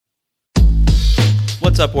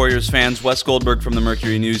up, Warriors fans? Wes Goldberg from the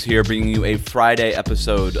Mercury News here, bringing you a Friday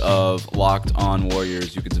episode of Locked On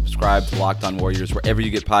Warriors. You can subscribe to Locked On Warriors wherever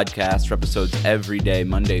you get podcasts for episodes every day,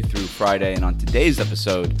 Monday through Friday. And on today's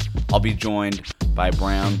episode, I'll be joined by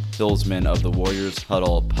Bram, Hillsman of the Warriors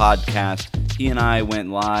Huddle podcast. He and I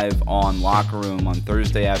went live on Locker Room on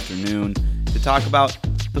Thursday afternoon to talk about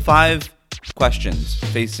the 5 questions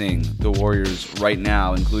facing the Warriors right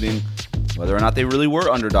now, including whether or not they really were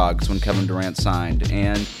underdogs when Kevin Durant signed,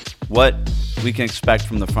 and what we can expect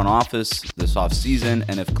from the front office this offseason,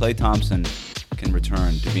 and if Klay Thompson can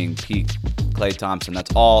return to being peak Klay Thompson.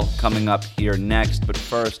 That's all coming up here next. But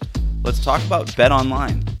first, let's talk about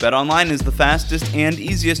BetOnline. BetOnline is the fastest and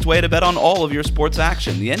easiest way to bet on all of your sports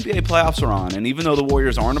action. The NBA playoffs are on, and even though the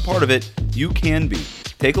Warriors aren't a part of it, you can be.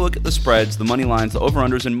 Take a look at the spreads, the money lines, the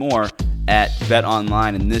over-unders, and more at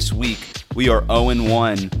BetOnline. And this week, we are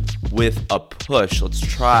 0-1 with a push. Let's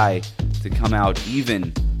try to come out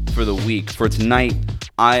even for the week. For tonight,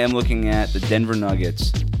 I am looking at the Denver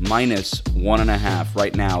Nuggets minus 1.5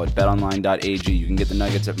 right now at betonline.ag. You can get the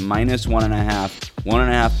Nuggets at minus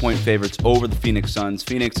 1.5 point favorites over the Phoenix Suns.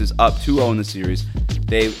 Phoenix is up 2-0 in the series.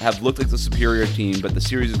 They have looked like the superior team, but the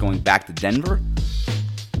series is going back to Denver.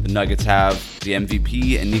 The Nuggets have the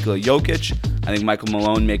MVP and Nikola Jokic. I think Michael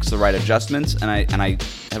Malone makes the right adjustments, and I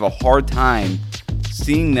have a hard time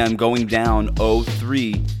seeing them going down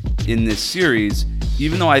 0-3 in this series,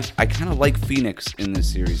 even though I kind of like Phoenix in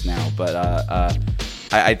this series now. But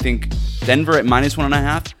I think Denver at minus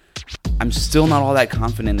 1.5, I'm still not all that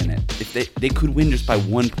confident in it. If they could win just by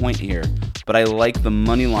 1 point here, but I like the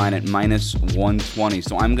money line at minus 120.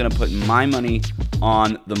 So I'm going to put my money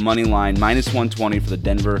on the money line, minus 120 for the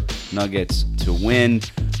Denver Nuggets to win.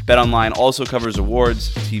 BetOnline also covers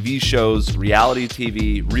awards, TV shows, reality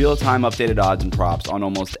TV, real-time updated odds and props on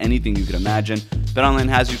almost anything you could imagine. BetOnline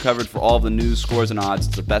has you covered for all of the news, scores, and odds.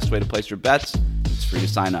 It's the best way to place your bets. It's free to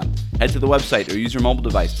sign up. Head to the website or use your mobile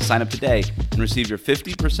device to sign up today and receive your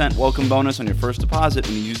 50% welcome bonus on your first deposit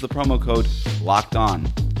when you use the promo code LOCKEDON.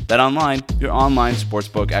 BetOnline, your online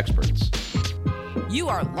sportsbook experts. You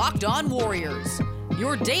are Locked On Warriors,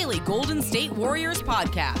 your daily Golden State Warriors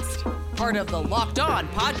podcast. Part of the Locked On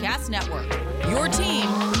Podcast Network, your team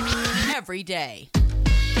every day.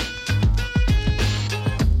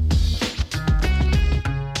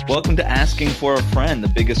 Welcome to Asking for a Friend,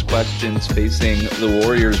 the biggest questions facing the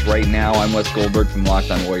Warriors right now. I'm Wes Goldberg from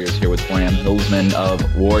Locked On Warriors here with Bram Hillsman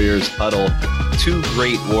of Warriors Huddle. 2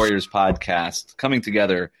 great Warriors podcasts coming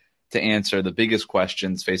together to answer the biggest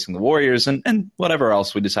questions facing the Warriors and whatever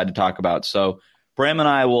else we decide to talk about. So Bram and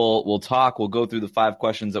I will talk. We'll go through the 5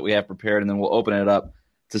 questions that we have prepared, and then we'll open it up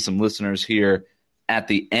to some listeners here at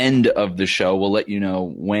the end of the show. We'll let you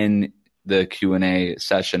know when the Q&A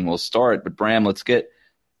session will start. But Bram, let's get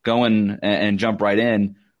going and jump right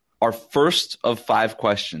in. Our first of 5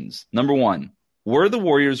 questions. Number 1, were the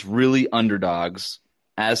Warriors really underdogs,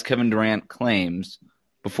 as Kevin Durant claims,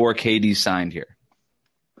 before KD signed here?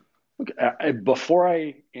 Okay, before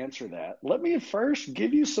I answer that, let me first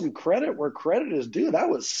give you some credit where credit is due. That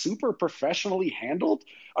was super professionally handled.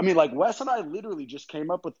 I mean, like Wes and I literally just came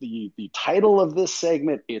up with the title of this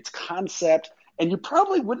segment, its concept, and you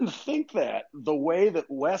probably wouldn't think that the way that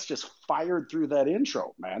Wes just fired through that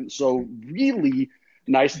intro, man. So really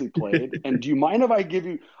nicely played. And do you mind if I give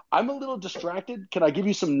you – I'm a little distracted. Can I give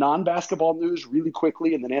you some non-basketball news really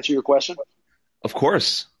quickly and then answer your question? Of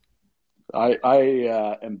course.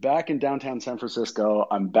 I am back in downtown San Francisco.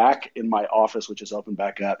 I'm back in my office, which is open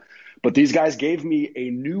back up. But these guys gave me a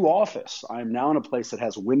new office. I'm now in a place that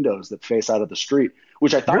has windows that face out of the street,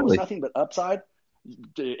 which I thought was nothing but upside.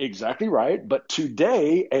 Exactly right. But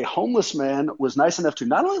today, a homeless man was nice enough to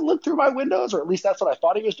not only look through my windows, or at least that's what I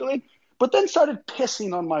thought he was doing, but then started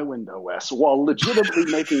pissing on my window, Wes, while legitimately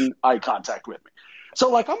making eye contact with me. So,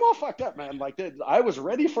 like, I'm all fucked up, man. Like, I was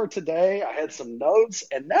ready for today. I had some notes,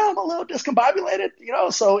 and now I'm a little discombobulated,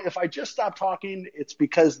 So if I just stop talking, it's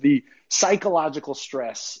because the psychological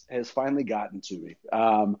stress has finally gotten to me.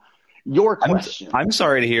 Your question. I'm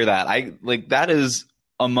sorry to hear that. That is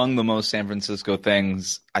among the most San Francisco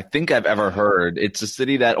things I think I've ever heard. It's a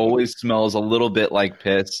city that always smells a little bit like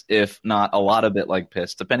piss, if not a lot of bit like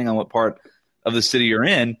piss, depending on what part of the city you're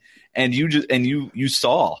in. And you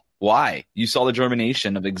saw why. You saw the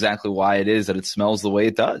germination of exactly why it is that it smells the way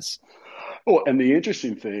it does. Oh, and the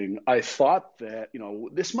interesting thing, I thought that,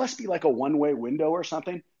 this must be like a one-way window or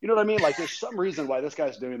something. You know what I mean? Like there's some reason why this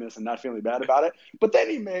guy's doing this and not feeling bad about it. But then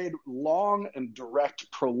he made long and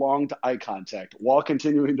direct, prolonged eye contact while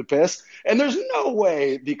continuing to piss. And there's no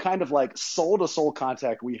way the kind of like soul-to-soul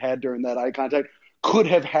contact we had during that eye contact could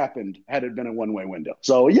have happened had it been a one-way window.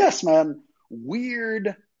 So yes, man,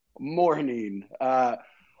 weird morning.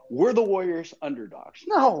 Were the Warriors underdogs?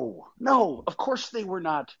 No, of course they were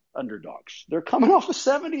not underdogs. They're coming off a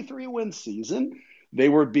 73-win season. They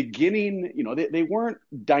were beginning, they weren't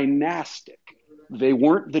dynastic. They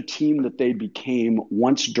weren't the team that they became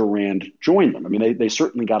once Durant joined them. I mean, they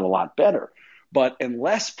certainly got a lot better. But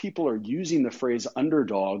unless people are using the phrase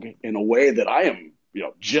underdog in a way that I am,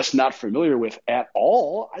 just not familiar with at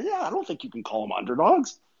all, I don't think you can call them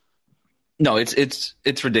underdogs. No, it's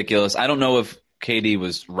ridiculous. I don't know if KD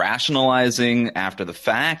was rationalizing after the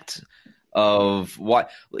fact of what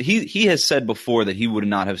he has said before, that he would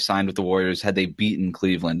not have signed with the Warriors had they beaten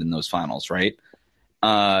Cleveland in those finals, right?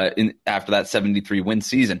 After that 73-win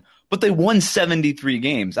season. But they won 73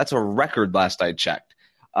 games. That's a record last I checked.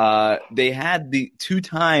 They had the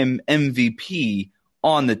 2-time MVP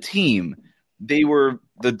on the team. They were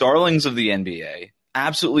the darlings of the NBA,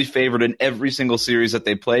 absolutely favored in every single series that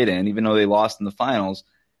they played in, even though they lost in the finals.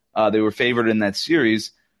 They were favored in that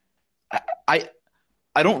series. I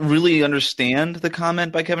don't really understand the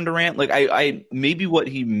comment by Kevin Durant. Like, I maybe what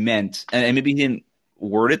he meant, and maybe he didn't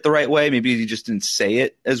word it the right way. Maybe he just didn't say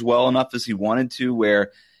it as well enough as he wanted to,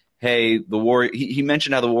 where, hey, he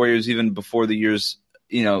mentioned how the Warriors, even before the years,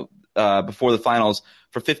 before the finals,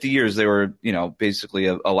 for 50 years, they were, basically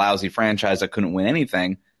a lousy franchise that couldn't win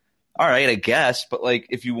anything. All right, I guess. But, like,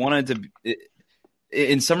 if you wanted to,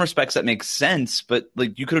 in some respects, that makes sense. But,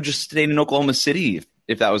 like, you could have just stayed in Oklahoma City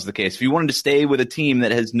if that was the case. If you wanted to stay with a team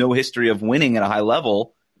that has no history of winning at a high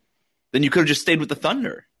level, then you could have just stayed with the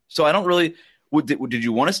Thunder. So I don't really – did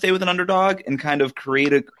you want to stay with an underdog and kind of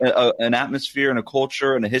create an atmosphere and a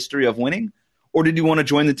culture and a history of winning? Or did you want to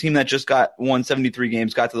join the team that just won 73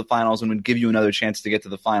 games, got to the finals, and would give you another chance to get to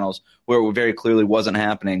the finals, where it very clearly wasn't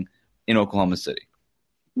happening in Oklahoma City?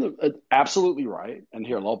 Absolutely right. And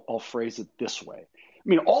here, I'll phrase it this way. I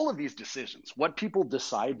mean, all of these decisions, what people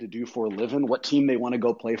decide to do for a living, what team they want to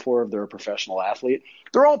go play for if they're a professional athlete,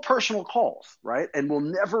 they're all personal calls, right? And we'll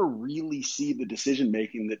never really see the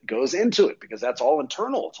decision-making that goes into it, because that's all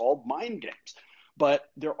internal. It's all mind games. But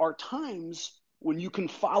there are times when you can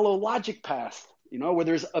follow logic paths, where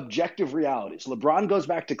there's objective realities. LeBron goes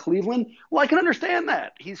back to Cleveland. Well, I can understand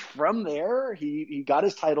that. He's from there. He got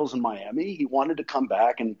his titles in Miami. He wanted to come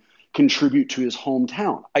back and contribute to his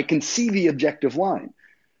hometown. I can see the objective line.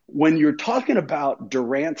 When you're talking about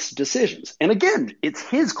Durant's decisions, and again, it's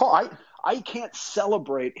his call. I can't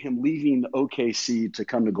celebrate him leaving OKC to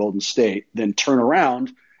come to Golden State, then turn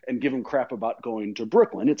around and give him crap about going to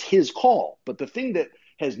Brooklyn. It's his call. But the thing that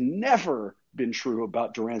has never been true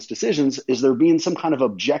about Durant's decisions is there being some kind of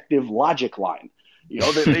objective logic line.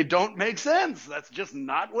 They don't make sense. That's just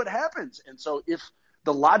not what happens. And so if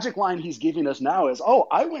the logic line he's giving us now is,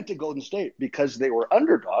 I went to Golden State because they were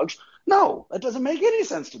underdogs. No, that doesn't make any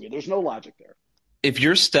sense to me. There's no logic there. If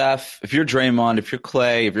you're Steph, if you're Draymond, if you're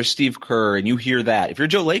Clay, if you're Steve Kerr, and you hear that, if you're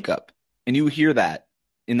Joe Lacob and you hear that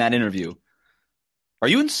in that interview, are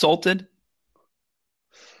you insulted?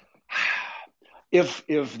 If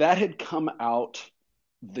that had come out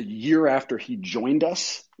the year after he joined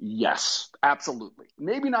us, yes, absolutely.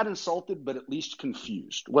 Maybe not insulted, but at least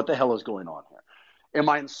confused. What the hell is going on here? Am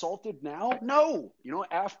I insulted now? No.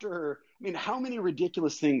 How many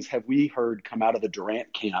ridiculous things have we heard come out of the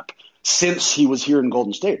Durant camp since he was here in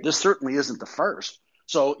Golden State? This certainly isn't the first.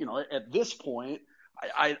 So, at this point,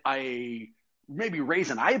 I maybe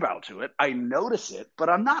raise an eyebrow to it. I notice it, but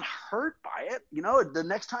I'm not hurt by it. The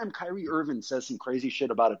next time Kyrie Irving says some crazy shit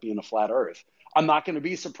about it being a flat earth, I'm not going to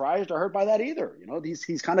be surprised or hurt by that either.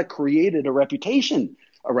 He's kind of created a reputation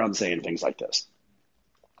around saying things like this.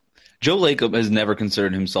 Joe Lacob has never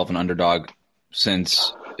considered himself an underdog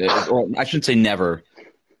since, or I shouldn't say never,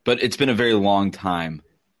 but it's been a very long time.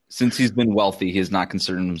 Since he's been wealthy, he has not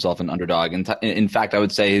considered himself an underdog. In fact, I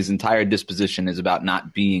would say his entire disposition is about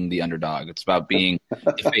not being the underdog. It's about being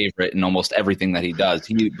the favorite in almost everything that he does.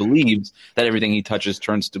 He believes that everything he touches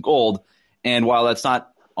turns to gold. And while that's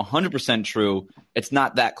not 100% true, it's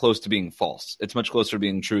not that close to being false. It's much closer to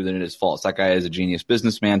being true than it is false. That guy is a genius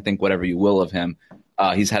businessman. Think whatever you will of him.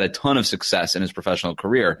 He's had a ton of success in his professional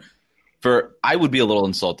career. I would be a little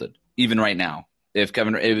insulted, even right now. If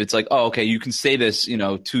it's like, okay, you can say this,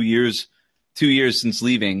 2 years since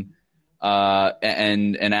leaving,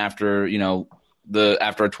 and after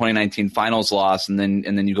after a 2019 finals loss, and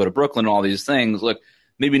then you go to Brooklyn and all these things. Look,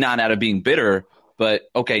 maybe not out of being bitter, but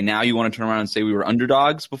okay, now you want to turn around and say we were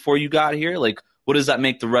underdogs before you got here. Like, what does that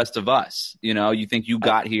make the rest of us? You think you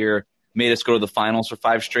got here, made us go to the finals for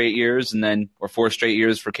 5 straight years, or 4 straight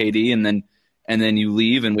years for KD, and then you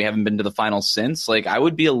leave and we haven't been to the finals since. Like, I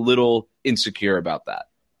would be a little insecure about that.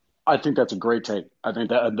 I think that's a great take. I think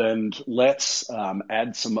that, and then let's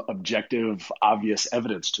add some objective, obvious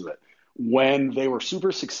evidence to it. When they were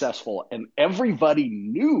super successful, and everybody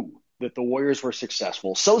knew that the Warriors were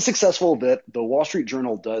successful, so successful that the Wall Street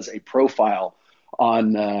Journal does a profile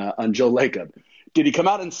on Joe Lacob. Did he come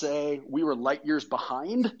out and say we were light years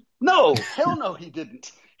behind? No, hell no, he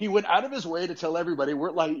didn't. He went out of his way to tell everybody we're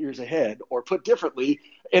light years ahead, or put differently,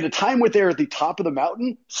 at a time when they're at the top of the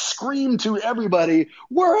mountain, scream to everybody,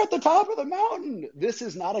 we're at the top of the mountain. This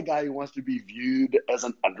is not a guy who wants to be viewed as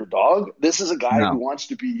an underdog. This is a guy who No. wants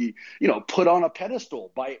to be, put on a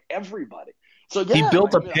pedestal by everybody. So He yeah,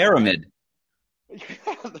 built a pyramid.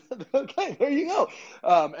 Okay, there you go.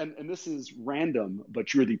 And this is random,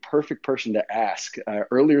 but you're the perfect person to ask.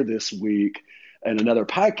 Earlier this week, in another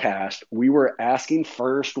podcast, we were asking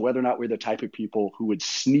first whether or not we're the type of people who would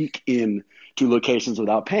sneak in to locations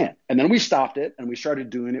without paying. And then we stopped it and we started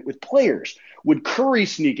doing it with players. Would Curry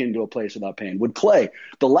sneak into a place without paying? Would Clay?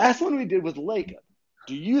 The last one we did was Lacob.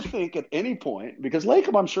 Do you think at any point, because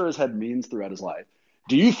Lacob I'm sure has had means throughout his life,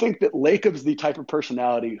 do you think that Lacob's the type of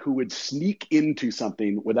personality who would sneak into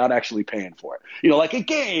something without actually paying for it? Like a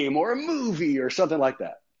game or a movie or something like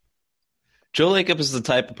that. Joe Lacob is the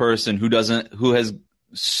type of person who has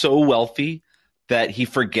so wealthy that he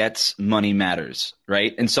forgets money matters,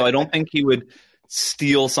 right? And so I don't think he would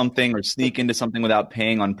steal something or sneak into something without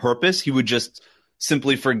paying on purpose. He would just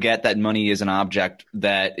simply forget that money is an object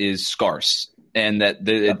that is scarce, and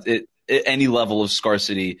that any level of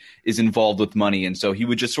scarcity is involved with money. And so he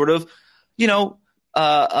would just sort of,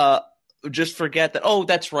 just forget that, oh,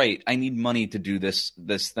 that's right, I need money to do this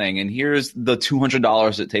thing, and here's the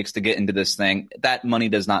 $200 it takes to get into this thing. That money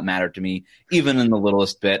does not matter to me, even in the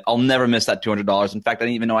littlest bit. I'll never miss that $200. In fact, I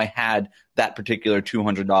didn't even know I had that particular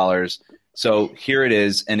 $200. So here it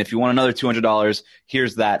is, and if you want another $200,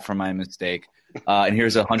 here's that for my mistake, and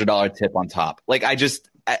here's a $100 tip on top. Like,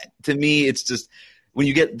 to me, it's just, when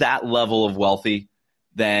you get that level of wealthy,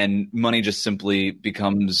 then money just simply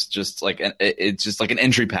becomes just like it's just like an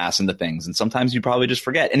entry pass into things. And sometimes you probably just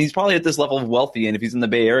forget. And he's probably at this level of wealthy, and if he's in the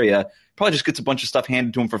Bay Area, probably just gets a bunch of stuff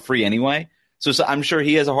handed to him for free anyway. So I'm sure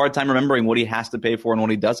he has a hard time remembering what he has to pay for and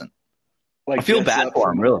what he doesn't. Like, I feel bad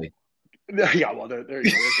for him, really. Yeah, well, there you go. There's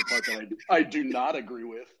the part that I do not agree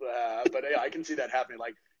with. But yeah, I can see that happening.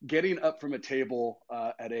 Like getting up from a table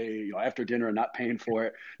at after dinner and not paying for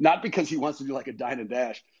it, not because he wants to do like a dine and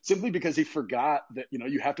dash, simply because he forgot that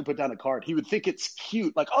you have to put down a card. He would think it's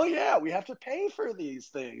cute, like, oh yeah, we have to pay for these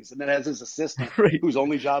things, and then has his assistant whose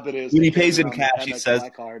only job it is when he pays in cash, he says,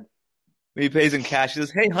 card. When he pays in cash, he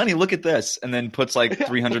says, "Hey, honey, look at this," and then puts like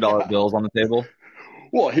 $300 bills on the table.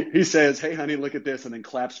 Well, he says, "Hey, honey, look at this," and then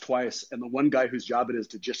claps twice. And the one guy whose job it is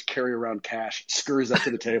to just carry around cash scurries up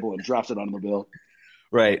to the table and drops it on the bill.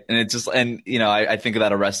 Right. And it's just, and I think of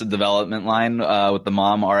that Arrested Development line with the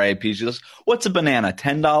mom, R.I.P. She goes, "What's a banana?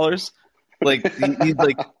 $10?" Like, he's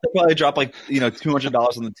like, he'll probably drop like,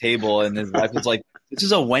 $200 on the table. And his wife is like, "This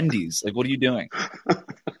is a Wendy's. Like, what are you doing?"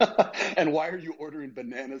 And why are you ordering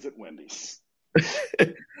bananas at Wendy's?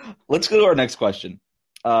 Let's go to our next question.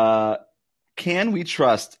 Can we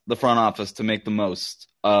trust the front office to make the most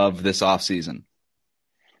of this offseason?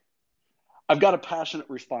 I've got a passionate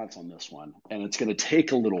response on this one, and it's going to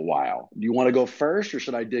take a little while. Do you want to go first, or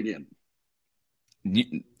should I dig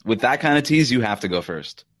in? With that kind of tease, you have to go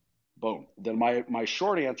first. Boom. Then my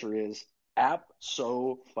short answer is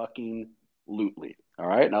abso-fucking-lutely. All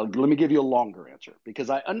right? Now, let me give you a longer answer, because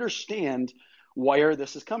I understand where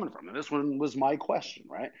this is coming from. And this one was my question,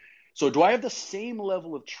 right? So do I have the same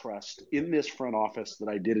level of trust in this front office that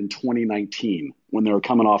I did in 2019 when they were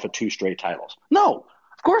coming off of 2 straight titles? No,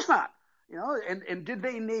 of course not. And did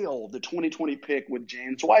they nail the 2020 pick with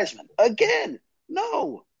James Wiseman? Again,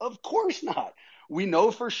 no, of course not. We know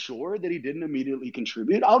for sure that he didn't immediately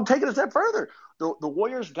contribute. I'll take it a step further. The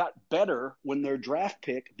Warriors got better when their draft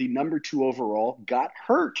pick, the number 2 overall, got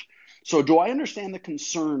hurt. So do I understand the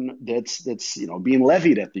concern that's being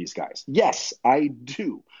levied at these guys? Yes, I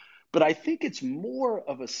do. But I think it's more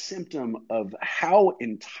of a symptom of how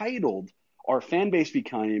entitled our fan base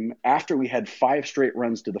became after we had 5 straight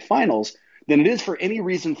runs to the finals than it is for any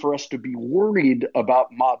reason for us to be worried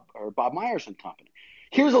about Bob Myers and company.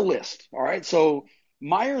 Here's a list, all right? So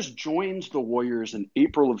Myers joins the Warriors in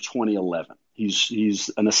April of 2011. He's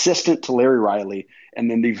an assistant to Larry Riley, and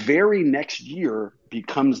then the very next year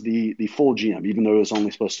becomes the full GM, even though he was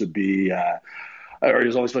only supposed to be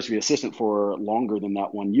assistant for longer than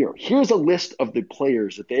that 1 year. Here's a list of the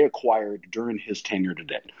players that they acquired during his tenure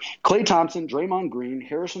today. Klay Thompson, Draymond Green,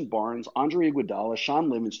 Harrison Barnes, Andre Iguodala,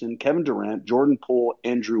 Sean Livingston, Kevin Durant, Jordan Poole,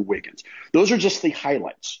 Andrew Wiggins. Those are just the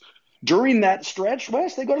highlights. During that stretch,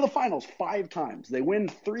 Wes, they go to the finals 5 times. They win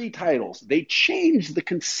 3 titles. They changed the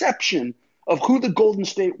conception of who the Golden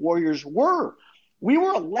State Warriors were. We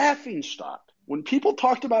were a laughingstock. When people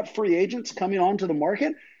talked about free agents coming onto the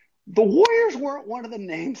market, the Warriors weren't one of the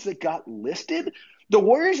names that got listed. The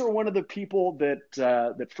Warriors are one of the people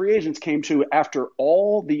that free agents came to after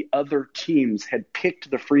all the other teams had picked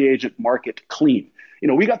the free agent market clean.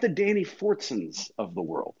 We got the Danny Fortsons of the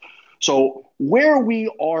world. So where we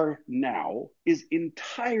are now is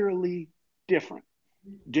entirely different.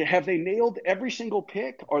 Have they nailed every single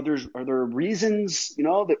pick? Are there reasons,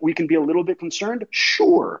 that we can be a little bit concerned?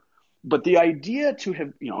 Sure. But the idea to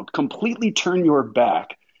have, completely turn your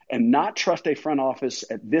back and not trust a front office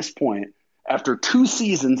at this point after 2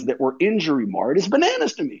 seasons that were injury marred is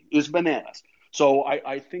bananas to me, is bananas. So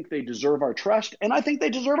I think they deserve our trust, and I think they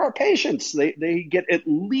deserve our patience. They get at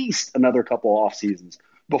least another couple off seasons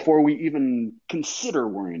before we even consider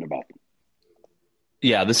worrying about them.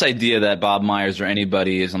 Yeah, this idea that Bob Myers or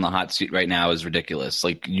anybody is on the hot seat right now is ridiculous.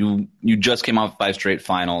 Like you just came off 5 straight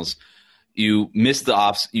finals. You missed the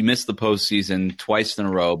postseason twice in a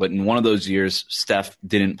row, but in one of those years, Steph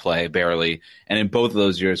didn't play barely, and in both of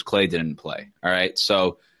those years, Clay didn't play. All right,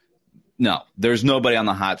 so no, there's nobody on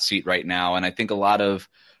the hot seat right now, and I think a lot of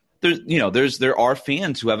there are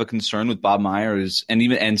fans who have a concern with Bob Myers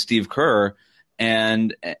and Steve Kerr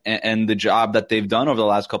and the job that they've done over the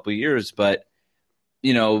last couple of years, but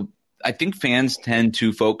I think fans tend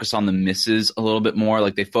to focus on the misses a little bit more.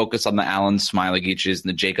 Like they focus on the Allen Smailagiches and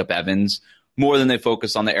the Jacob Evans more than they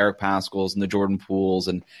focus on the Eric Pascals and the Jordan Pooles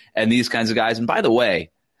and these kinds of guys. And by the way,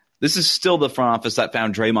 this is still the front office that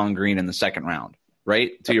found Draymond Green in the second round,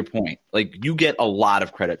 right? To your point, like you get a lot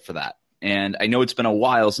of credit for that. And I know it's been a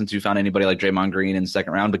while since you found anybody like Draymond Green in the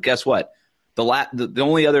second round, but guess what? The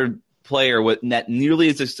only other player with net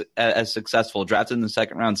nearly as successful drafted in the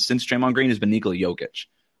second round since Draymond Green has been Nikola Jokic.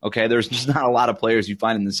 Okay, there's just not a lot of players you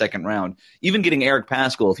find in the second round. Even getting Eric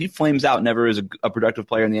Pascal, if he flames out, never is a productive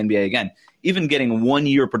player in the NBA again, even getting 1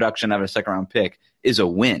 year production out of a second round pick is a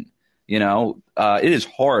win. It is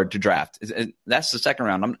hard to draft. That's the second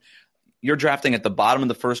round. You're drafting at the bottom of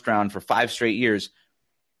the first round for 5 straight years.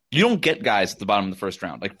 You don't get guys at the bottom of the first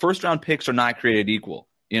round. Like first round picks are not created equal.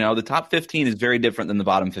 The top 15 is very different than the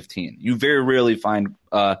bottom 15. You very rarely find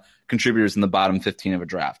contributors in the bottom 15 of a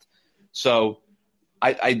draft. So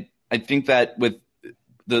I think that with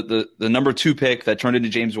the number 2 pick that turned into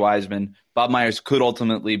James Wiseman, Bob Myers could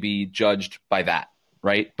ultimately be judged by that,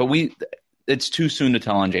 right? But it's too soon to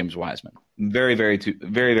tell on James Wiseman. Very,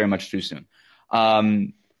 very much too soon.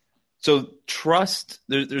 So trust,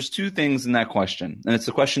 there's 2 things in that question, and it's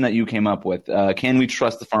the question that you came up with. Can we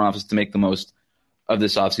trust the front office to make the most of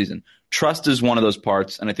this offseason? Trust is one of those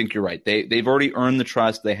parts, and I think you're right. They've already earned the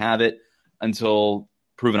trust. They have it until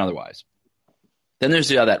proven otherwise. Then there's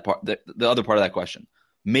the other part of that question.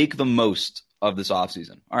 Make the most of this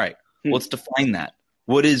offseason. All right, let's define that.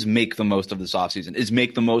 What is make the most of this offseason? Is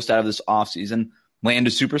make the most out of this offseason land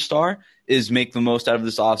a superstar? Is make the most out of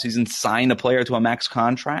this offseason sign a player to a max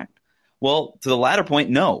contract? Well, to the latter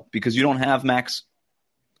point, no, because you don't have max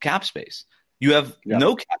cap space. You have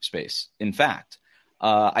no cap space, in fact.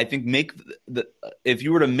 I think if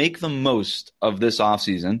you were to make the most of this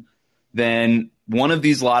offseason, then one of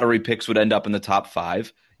these lottery picks would end up in the top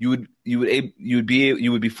 5. You would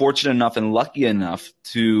be fortunate enough and lucky enough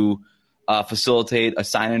to facilitate a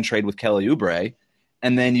sign and trade with Kelly Oubre,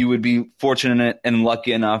 and then you would be fortunate and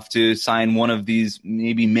lucky enough to sign one of these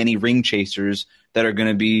maybe many ring chasers that are going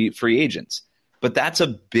to be free agents. But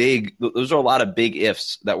those are a lot of big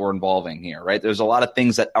ifs that we're involving here, right? There's a lot of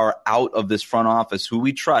things that are out of this front office who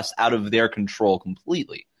we trust out of their control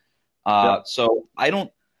completely. So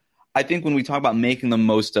I think when we talk about making the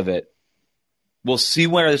most of it, we'll see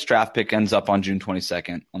where this draft pick ends up on June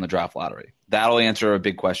 22nd on the draft lottery. That'll answer a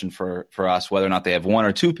big question for us, whether or not they have 1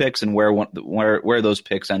 or 2 picks and where those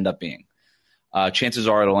picks end up being. Chances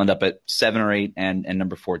are it'll end up at 7 or 8 and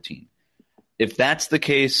number 14. If that's the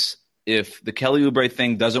case, if the Kelly Oubre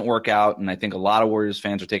thing doesn't work out, and I think a lot of Warriors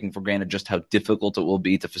fans are taking for granted just how difficult it will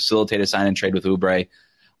be to facilitate a sign and trade with Oubre,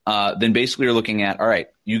 then basically you're looking at, all right,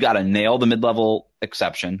 you got to nail the mid-level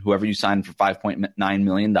exception, whoever you signed for $5.9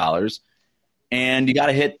 million, and you got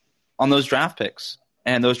to hit on those draft picks.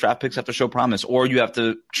 And those draft picks have to show promise, or you have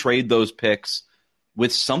to trade those picks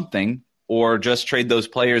with something, or just trade those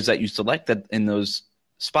players that you selected in those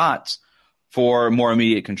spots for more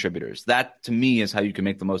immediate contributors. That, to me, is how you can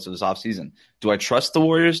make the most of this offseason. Do I trust the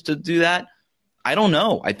Warriors to do that? I don't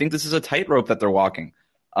know. I think this is a tightrope that they're walking.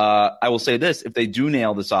 I will say this. If they do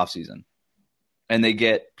nail this offseason, and they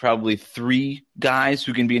get probably 3 guys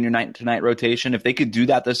who can be in your night-to-night rotation. If they could do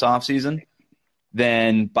that this offseason,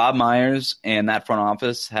 then Bob Myers and that front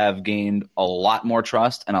office have gained a lot more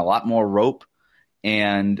trust and a lot more rope,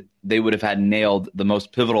 and they would have had nailed the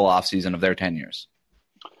most pivotal offseason of their 10 years.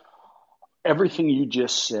 Everything you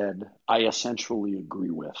just said, I essentially agree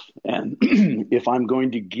with. And if I'm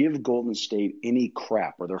going to give Golden State any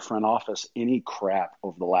crap, or their front office any crap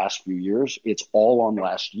over the last few years, it's all on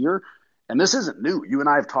last year. And this isn't new. You and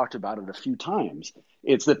I have talked about it a few times.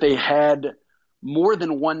 It's that they had more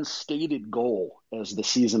than one stated goal as the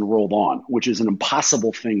season rolled on, which is an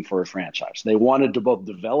impossible thing for a franchise. They wanted to both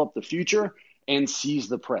develop the future and seize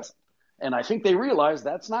the present. And I think they realized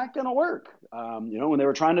that's not going to work. When they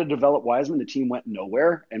were trying to develop Wiseman, the team went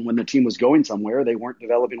nowhere. And when the team was going somewhere, they weren't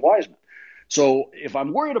developing Wiseman. So if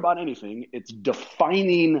I'm worried about anything, it's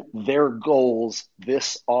defining their goals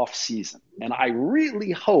this offseason. And I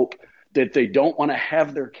really hope that they don't want to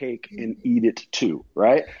have their cake and eat it too,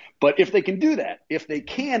 right? But if they can do that, if they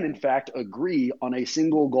can, in fact, agree on a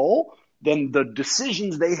single goal, then the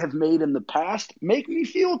decisions they have made in the past make me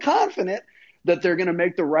feel confident that they're going to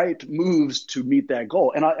make the right moves to meet that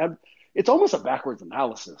goal. And it's almost a backwards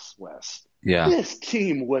analysis, Wes. Yeah. This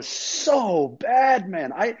team was so bad,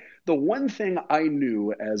 man. The one thing I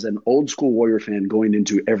knew as an old school Warrior fan going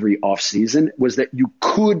into every offseason was that you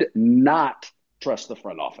could not trust the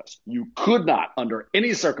front office. You could not, under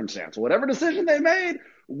any circumstance, whatever decision they made,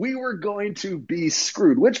 we were going to be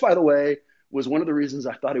screwed, which, by the way, was one of the reasons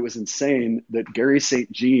I thought it was insane that Gary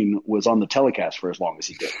St. Jean was on the telecast for as long as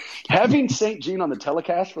he did. Having St. Jean on the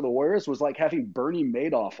telecast for the Warriors was like having Bernie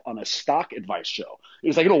Madoff on a stock advice show. It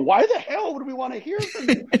was like, why the hell would we want to hear from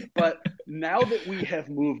you? But now that we have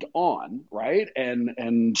moved on, right,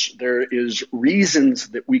 and there is reasons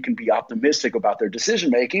that we can be optimistic about their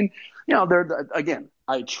decision-making, again,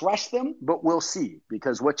 I trust them, but we'll see,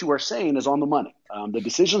 because what you are saying is on the money. The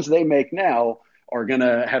decisions they make now are going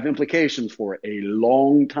to have implications for a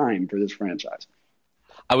long time for this franchise.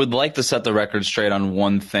 I would like to set the record straight on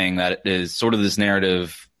one thing that is sort of this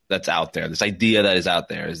narrative that's out there, this idea that is out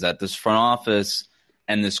there, is that this front office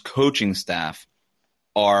and this coaching staff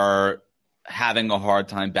are having a hard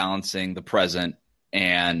time balancing the present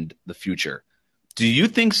and the future. Do you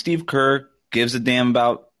think Steve Kerr gives a damn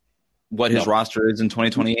about what his roster is in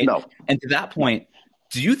 2028? No. And to that point,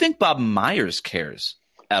 do you think Bob Myers cares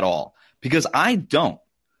at all? Because I don't.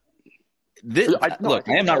 I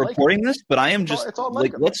am not reporting this, but I am just it's all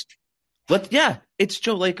like let's it's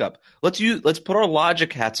Joe Lacob. Let's put our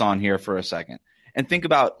logic hats on here for a second and think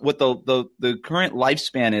about what the current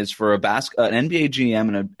lifespan is for an NBA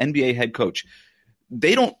GM and an NBA head coach.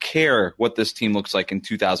 They don't care what this team looks like in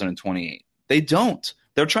 2028. They don't.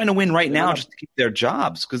 They're trying to win right now just to keep their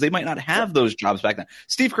jobs, because they might not have those jobs back then.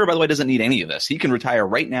 Steve Kerr, by the way, doesn't need any of this. He can retire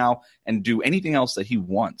right now and do anything else that he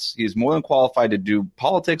wants. He is more than qualified to do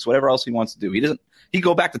politics, whatever else he wants to do. He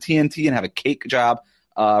go back to TNT and have a cake job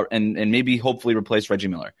and maybe hopefully replace Reggie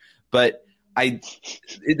Miller. But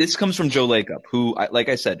this comes from Joe Lacob, who, like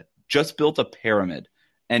I said, just built a pyramid,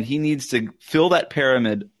 and he needs to fill that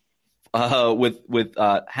pyramid with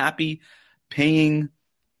happy, paying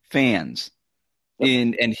fans.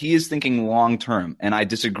 And he is thinking long term, and I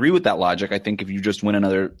disagree with that logic. I think if you just win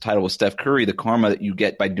another title with Steph Curry, the karma that you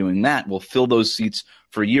get by doing that will fill those seats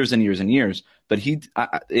for years and years and years. But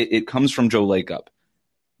it comes from Joe Lacob.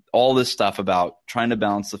 All this stuff about trying to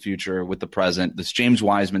balance the future with the present, this James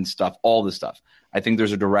Wiseman stuff, all this stuff. I think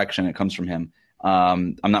there's a direction. It comes from him.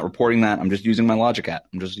 I'm not reporting that. I'm just using my logic hat.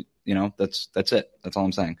 I'm just, that's it. That's all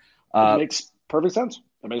I'm saying. It makes perfect sense.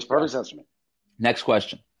 It makes perfect sense to me. Next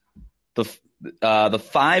question. The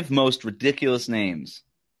 5 most ridiculous names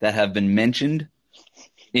that have been mentioned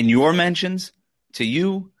in your mentions to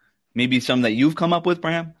you, maybe some that you've come up with,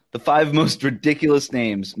 Bram. The 5 most ridiculous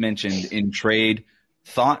names mentioned in trade,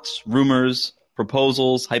 thoughts, rumors,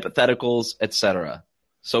 proposals, hypotheticals, etc.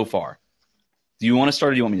 so far. Do you want to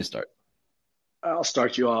start, or do you want me to start? I'll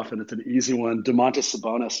start you off, and it's an easy one. Domantas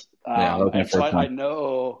Sabonis. I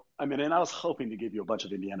know. And I was hoping to give you a bunch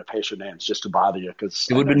of Indiana Pacer names just to bother you, because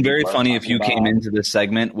it would have been very funny if you came into this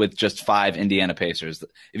segment with just 5 Indiana Pacers.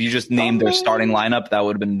 If you just named their starting lineup, that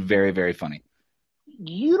would have been very, very funny.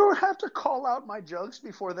 You don't have to call out my jokes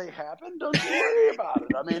before they happen. Don't you worry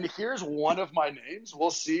about it. Here's one of my names.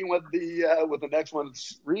 We'll see what the next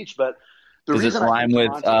one's reach. But does it rhyme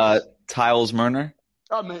with Tiles Murner?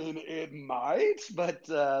 It might, but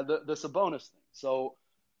the Sabonis thing. So,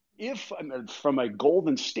 from a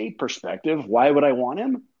Golden State perspective, why would I want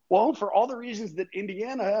him? Well, for all the reasons that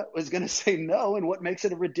Indiana was going to say no, and what makes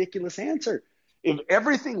it a ridiculous answer. if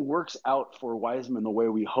everything works out for Wiseman the way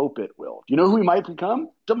we hope it will, you know who he might become?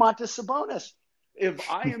 Domantas Sabonis.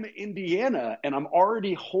 If I am Indiana and I'm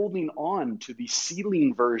already holding on to the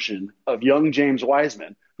ceiling version of young James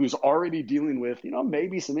Wiseman, who's already dealing with,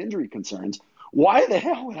 maybe some injury concerns, why the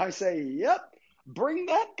hell would I say, yep, bring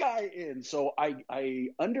that guy in? So I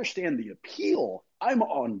understand the appeal. I'm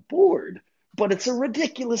on board, but it's a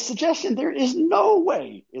ridiculous suggestion. There is no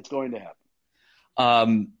way it's going to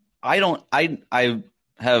happen. I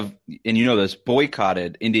have, and you know this,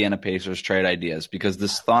 boycotted Indiana Pacers trade ideas because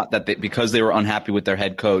this thought that because they were unhappy with their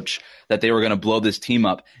head coach, that they were going to blow this team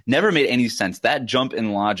up never made any sense. That jump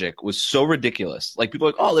in logic was so ridiculous. Like people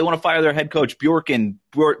are like, oh, they want to fire their head coach,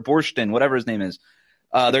 Borston, whatever his name is.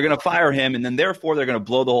 They're going to fire him, and then therefore they're going to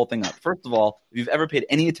blow the whole thing up. First of all, if you've ever paid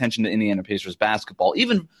any attention to Indiana Pacers basketball,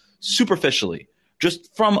 even superficially,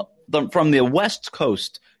 just from the West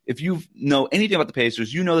Coast, if you know anything about the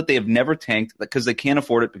Pacers, you know that they have never tanked because they can't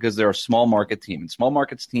afford it because they're a small market team. And small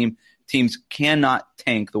markets teams cannot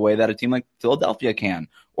tank the way that a team like Philadelphia can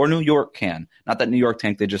or New York can. Not that New York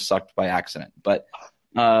tanked, they just sucked by accident. But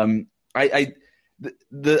the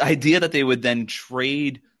idea that they would then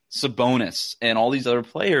trade Sabonis and all these other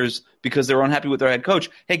players because they were unhappy with their head coach.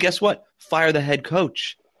 Hey, guess what? Fire the head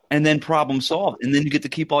coach and then problem solved. And then you get to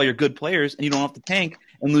keep all your good players and you don't have to tank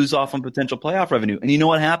and lose off on potential playoff revenue. And you know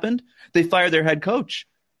what happened? They fired their head coach.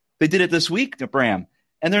 They did it this week to Bram.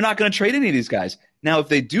 And they're not going to trade any of these guys. Now, if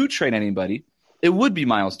they do trade anybody, it would be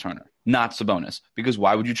Miles Turner, not Sabonis. Because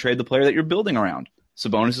why would you trade the player that you're building around?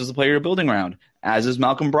 Sabonis is the player you're building around, as is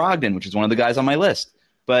Malcolm Brogdon, which is one of the guys on my list.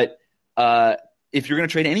 But if you're going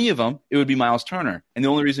to trade any of them, it would be Miles Turner. And the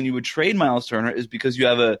only reason you would trade Miles Turner is because you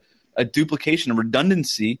have a duplication, a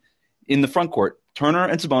redundancy in the front court. Turner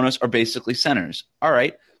and Sabonis are basically centers. All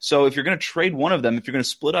right. So if you're going to trade one of them, if you're going to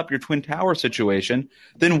split up your Twin Tower situation,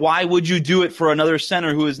 then why would you do it for another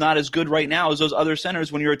center who is not as good right now as those other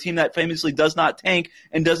centers when you're a team that famously does not tank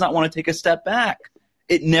and does not want to take a step back?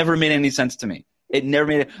 It never made any sense to me. It never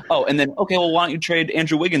made it. Oh, and then, okay, well, why don't you trade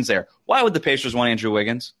Andrew Wiggins there? Why would the Pacers want Andrew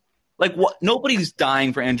Wiggins? Like, what? Nobody's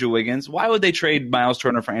dying for Andrew Wiggins. Why would they trade Miles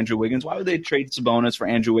Turner for Andrew Wiggins? Why would they trade Sabonis for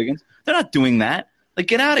Andrew Wiggins? They're not doing that. Like,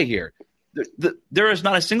 get out of here. There is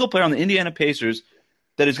not a single player on the Indiana Pacers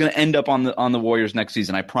that is going to end up on the Warriors next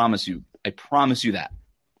season. I promise you. I promise you that.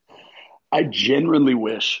 I genuinely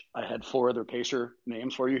wish I had 4 other Pacer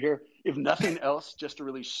names for you here. If nothing else, just to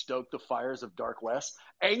really stoke the fires of Dark Wes.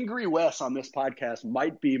 Angry Wes on this podcast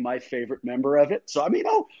might be my favorite member of it. So,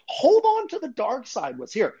 hold on to the dark side.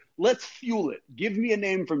 What's here? Let's fuel it. Give me a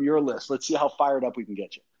name from your list. Let's see how fired up we can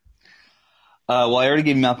get you. Well, I already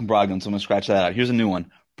gave you Malcolm Brogdon, so I'm going to scratch that out. Here's a new one.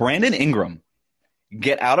 Brandon Ingram.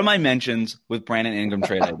 Get out of my mentions with Brandon Ingram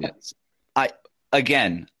trade ideas.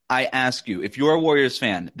 I ask you, if you're a Warriors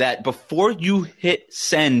fan, that before you hit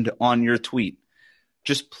send on your tweet,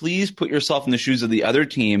 just please put yourself in the shoes of the other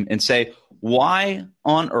team and say, why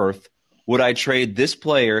on earth would I trade this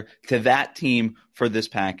player to that team for this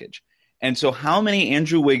package? And so how many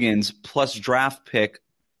Andrew Wiggins plus draft pick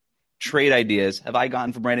trade ideas have I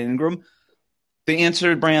gotten for Brandon Ingram? The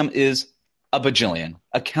answer, Bram, is a bajillion,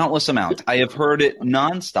 a countless amount. I have heard it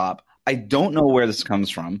nonstop. I don't know where this comes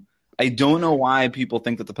from. I don't know why people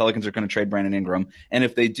think that the Pelicans are going to trade Brandon Ingram. And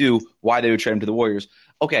if they do, why they would trade him to the Warriors.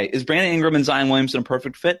 Okay, is Brandon Ingram and Zion Williamson a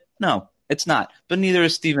perfect fit? No, it's not. But neither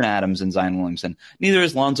is Steven Adams and Zion Williamson. Neither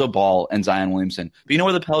is Lonzo Ball and Zion Williamson. But you know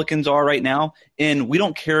where the Pelicans are right now? And we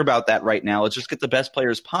don't care about that right now. Let's just get the best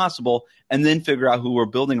players possible and then figure out who we're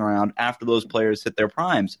building around after those players hit their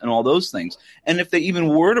primes and all those things. And if they even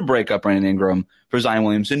were to break up Brandon Ingram for Zion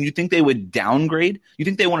Williamson, you think they would downgrade? You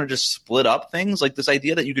think they want to just split up things? Like this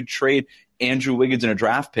idea that you could trade Andrew Wiggins in a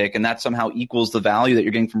draft pick and that somehow equals the value that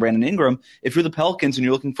you're getting from Brandon Ingram. If you're the Pelicans and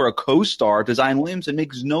you're looking for a co-star to Zion Williamson, it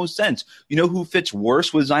makes no sense. You know who fits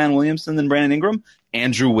worse with Zion Williamson than Brandon Ingram?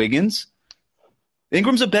 Andrew Wiggins.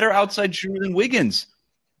 Ingram's a better outside shooter than Wiggins.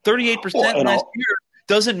 38% last year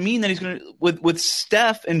doesn't mean that he's going to, with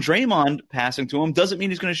Steph and Draymond passing to him, doesn't mean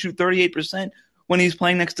he's going to shoot 38% when he's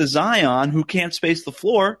playing next to Zion, who can't space the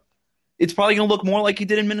floor. It's probably going to look more like he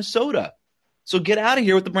did in Minnesota. So get out of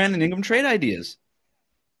here with the Brandon Ingram trade ideas.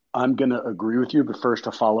 I'm going to agree with you, but first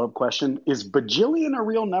a follow-up question. Is bajillion a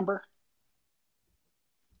real number?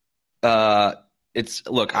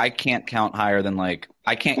 Look, I can't count higher than I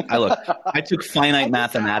took finite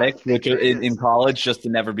mathematics which in college just to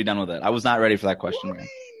never be done with it. I was not ready for that question. Man.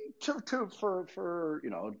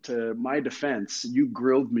 To my defense, you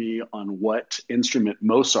grilled me on what instrument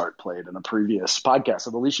Mozart played in a previous podcast.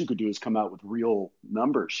 So the least you could do is come out with real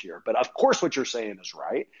numbers here. But of course, what you're saying is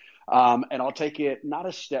right. And I'll take it not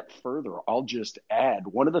a step further. I'll just add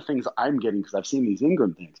one of the things I'm getting, because I've seen these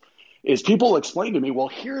Ingram things, is people explain to me, well,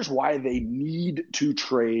 here's why they need to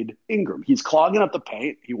trade Ingram. He's clogging up the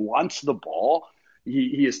paint. He wants the ball.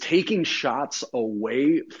 He is taking shots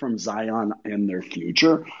away from Zion and their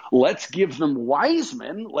future. Let's give them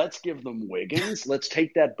Wiseman. Let's give them Wiggins. Let's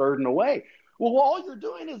take that burden away. Well, all you're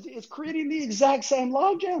doing is creating the exact same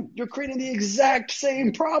logjam. You're creating the exact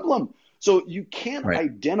same problem. So you can't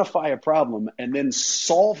identify a problem and then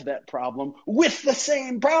solve that problem with the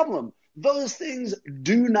same problem. Those things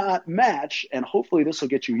do not match, and hopefully this will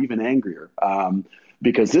get you even angrier.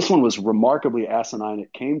 Because this one was remarkably asinine.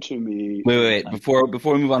 It came to me. Wait. Before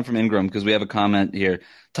we move on from Ingram, because we have a comment here.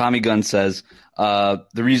 Tommy Gunn says the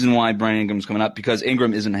reason why Brandon Ingram's coming up because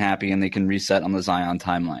Ingram isn't happy and they can reset on the Zion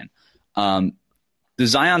timeline. The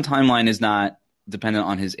Zion timeline is not dependent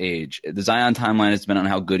on his age. The Zion timeline is dependent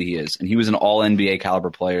on how good he is, and he was an All-NBA caliber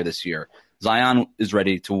player this year. Zion is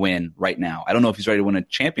ready to win right now. I don't know if he's ready to win a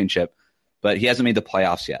championship, but he hasn't made the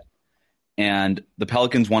playoffs yet. And the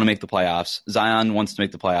Pelicans want to make the playoffs. Zion wants to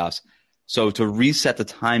make the playoffs. So to reset the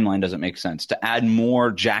timeline doesn't make sense. To add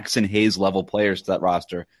more Jackson Hayes level players to that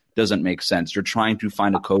roster doesn't make sense. You're trying to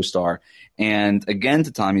find a co-star. And again,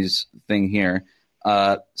 to Tommy's thing here,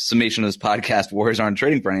 summation of this podcast, Warriors aren't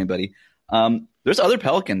trading for anybody. There's other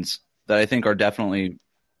Pelicans that I think are definitely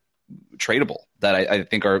tradable that I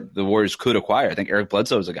think are the Warriors could acquire. I think Eric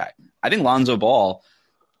Bledsoe is a guy. I think Lonzo Ball,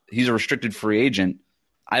 he's a restricted free agent.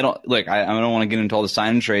 I don't want to get into all the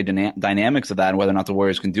sign and trade dynamics of that and whether or not the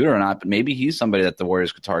Warriors can do it or not, but maybe he's somebody that the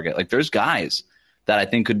Warriors could target. Like there's guys that I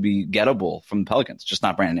think could be gettable from the Pelicans, just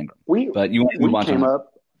not Brandon Ingram. We came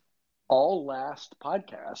up all last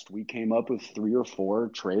podcast. We came up with 3 or 4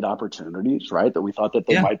 trade opportunities, right? That we thought that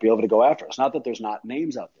they might be able to go after. It's not that there's not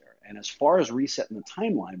names out there. And as far as resetting the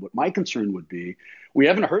timeline, what my concern would be, we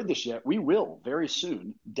haven't heard this yet. We will very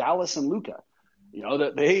soon. Dallas and Luka. You know,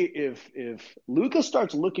 that if Luka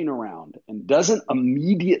starts looking around and doesn't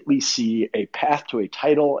immediately see a path to a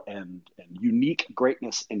title and unique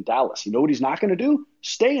greatness in Dallas, you know what he's not going to do?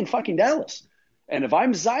 Stay in fucking Dallas. And if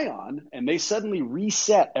I'm Zion and they suddenly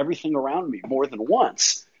reset everything around me more than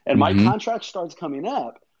once and my contract starts coming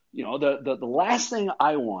up, you know, the last thing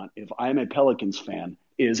I want if I'm a Pelicans fan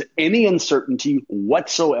is any uncertainty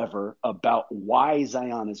whatsoever about why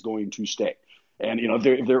Zion is going to stay. And, you know,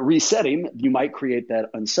 if they're resetting, you might create that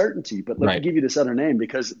uncertainty. But let me give you this other name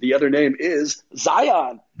because the other name is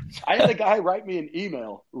Zion. I had a guy write me an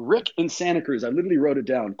email, Rick in Santa Cruz. I literally wrote it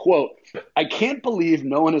down. Quote, I can't believe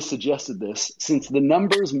no one has suggested this since the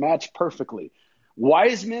numbers match perfectly.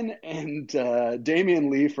 Wiseman and Damian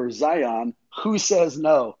Lee for Zion. Who says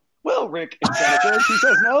no? Well, Rick in Santa Cruz, who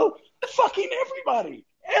says no? Fucking everybody.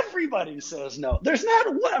 Everybody says no. There's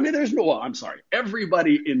not one. I mean, there's no. Well, I'm sorry.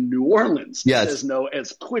 Everybody in New Orleans says no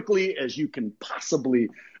as quickly as you can possibly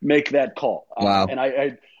make that call. Wow. And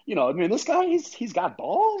I, you know, I mean, this guy, he's got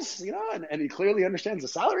balls, you know, and he clearly understands the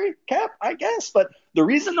salary cap, I guess. But the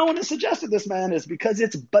reason no one has suggested this, man, is because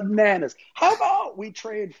it's bananas. How about we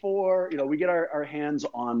trade for, you know, we get our hands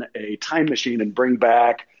on a time machine and bring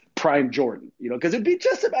back Prime Jordan, you know, because it'd be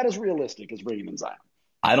just about as realistic as bringing in Zion.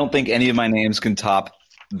 I don't think any of my names can top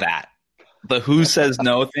that. The who says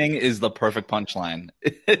no thing is the perfect punchline.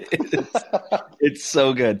 It's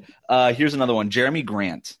so good. Here's another one. Jeremy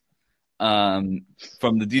Grant from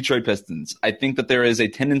the Detroit Pistons. I think that there is a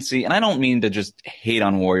tendency, and I don't mean to just hate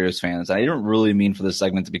on Warriors fans. I don't really mean for this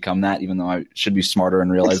segment to become that, even though I should be smarter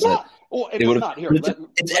and realize that. Well, it's not here.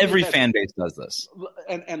 Every fan base does this.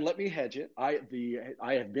 And let me hedge it. I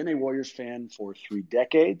have been a Warriors fan for 3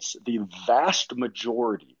 decades. The vast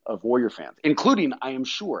majority of Warrior fans, including, I am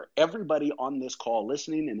sure, everybody on this call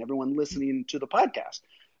listening and everyone listening to the podcast,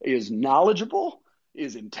 is knowledgeable,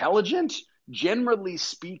 is intelligent, generally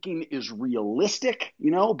speaking, is realistic,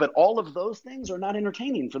 you know, but all of those things are not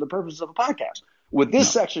entertaining for the purposes of a podcast. What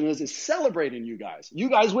this section is celebrating you guys. You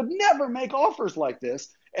guys would never make offers like this,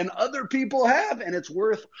 and other people have, and it's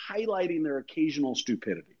worth highlighting their occasional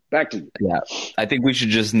stupidity. Back to you. Yeah, I think we should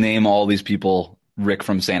just name all these people Rick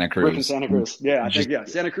from Santa Cruz. Rick from Santa Cruz. Yeah, I think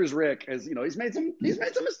Santa Cruz Rick, as you know, he's made some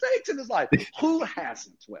mistakes in his life. Who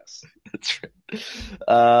hasn't, Wes? That's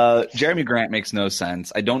right. Jeremy Grant makes no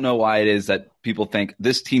sense. I don't know why it is that people think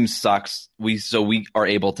this team sucks. So we are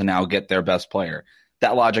able to now get their best player.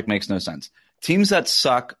 That logic makes no sense. Teams that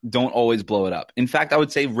suck don't always blow it up. In fact, I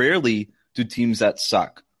would say rarely do teams that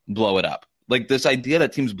suck blow it up. Like this idea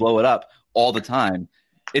that teams blow it up all the time,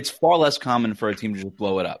 it's far less common for a team to just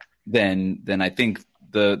blow it up than I think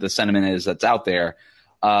the sentiment is that's out there.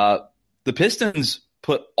 The Pistons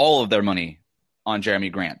put all of their money on Jeremy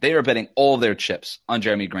Grant. They were betting all their chips on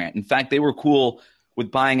Jeremy Grant. In fact, they were cool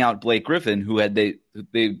with buying out Blake Griffin, who had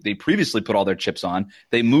they previously put all their chips on.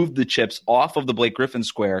 They moved the chips off of the Blake Griffin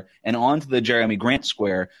square and onto the Jeremy Grant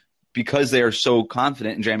square because they are so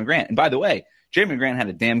confident in Jeremy Grant. And by the way, Jeremy Grant had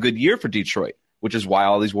a damn good year for Detroit, which is why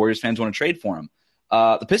all these Warriors fans want to trade for him.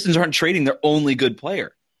 The Pistons aren't trading their only good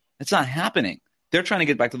player. It's not happening. They're trying to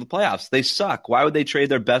get back to the playoffs. They suck. Why would they trade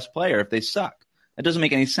their best player if they suck? That doesn't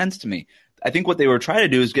make any sense to me. I think what they were trying to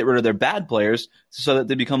do is get rid of their bad players so that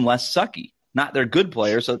they become less sucky, not their good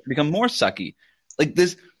players so that they become more sucky. Like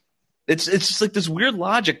this, it's just like this weird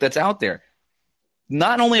logic that's out there.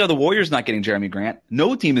 Not only are the Warriors not getting Jeremy Grant,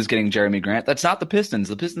 no team is getting Jeremy Grant. That's not the Pistons.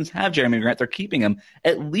 The Pistons have Jeremy Grant. They're keeping him,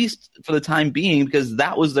 at least for the time being, because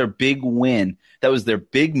that was their big win. That was their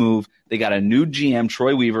big move. They got a new GM,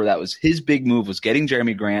 Troy Weaver. That was his big move, was getting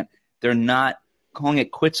Jeremy Grant. They're not calling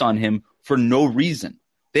it quits on him for no reason.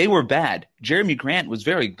 They were bad. Jeremy Grant was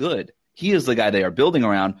very good. He is the guy they are building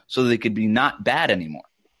around so that they could be not bad anymore.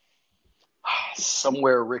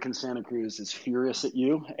 Somewhere Rick in Santa Cruz is furious at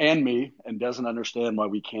you and me and doesn't understand why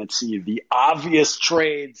we can't see the obvious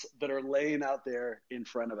trades that are laying out there in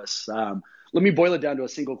front of us. Let me boil it down to a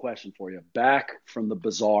single question for you. Back from the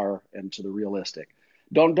bizarre and to the realistic.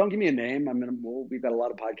 Don't give me a name. I mean, we've got a lot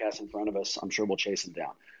of podcasts in front of us. I'm sure we'll chase them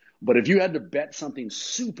down. But if you had to bet something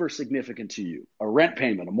super significant to you, a rent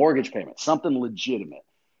payment, a mortgage payment, something legitimate,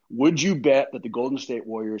 would you bet that the Golden State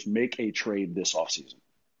Warriors make a trade this offseason?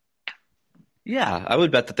 Yeah, I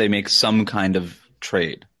would bet that they make some kind of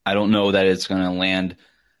trade. I don't know that it's going to land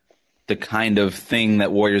the kind of thing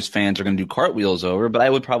that Warriors fans are going to do cartwheels over, but I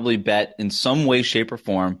would probably bet in some way, shape, or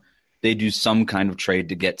form they do some kind of trade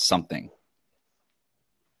to get something.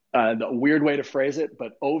 The weird way to phrase it,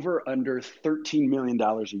 but over under $13 million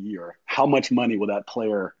a year, how much money will that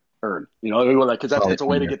player earn? You know, because it's a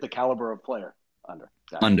way to get the caliber of player under.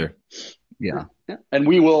 Exactly. Under. Yeah. And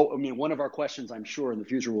we will, one of our questions I'm sure in the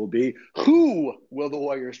future will be, who will the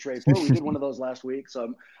Warriors trade for? We did one of those last week,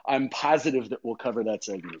 so I'm positive that we'll cover that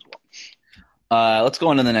segment as well. Let's go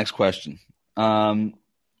on to the next question.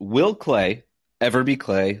 Will Clay ever be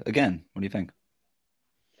Clay again? What do you think?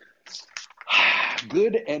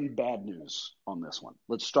 Good and bad news on this one.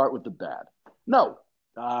 Let's start with the bad. No,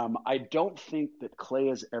 I don't think that Clay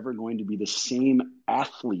is ever going to be the same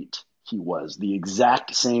athlete he was, the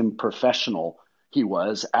exact same professional he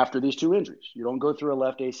was after these two injuries. You don't go through a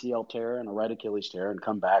left ACL tear and a right Achilles tear and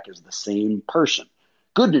come back as the same person.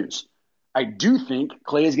 Good news. I do think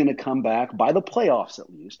Clay is going to come back by the playoffs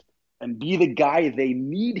at least and be the guy they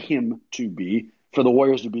need him to be for the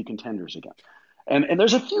Warriors to be contenders again. And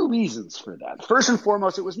there's a few reasons for that. First and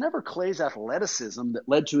foremost, it was never Clay's athleticism that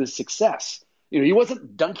led to his success. He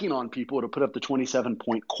wasn't dunking on people to put up the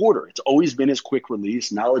 27-point quarter. It's always been his quick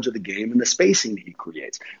release, knowledge of the game, and the spacing he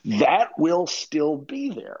creates. That will still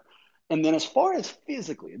be there. And then as far as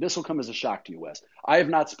physically, this will come as a shock to you, Wes. I have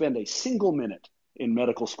not spent a single minute in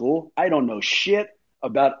medical school. I don't know shit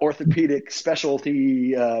about orthopedic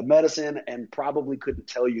specialty medicine and probably couldn't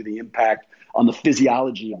tell you the impact on the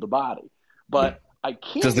physiology of the body. But I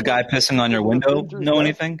can't. Does the guy pissing on your window know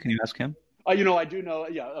anything? Can you ask him? I do know.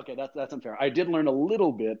 Yeah, okay, that's unfair. I did learn a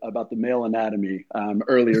little bit about the male anatomy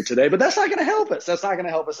earlier today, but that's not going to help us. That's not going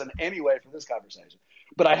to help us in any way for this conversation.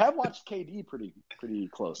 But I have watched KD pretty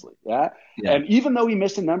closely, yeah. And even though he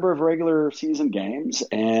missed a number of regular season games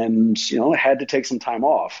and had to take some time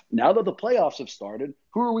off, now that the playoffs have started,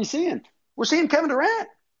 who are we seeing? We're seeing Kevin Durant.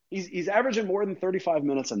 He's averaging more than 35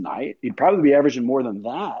 minutes a night. He'd probably be averaging more than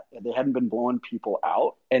that if they hadn't been blowing people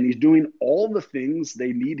out. And he's doing all the things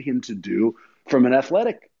they need him to do from an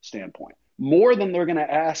athletic standpoint, more than they're going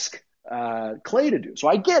to ask Clay to do. So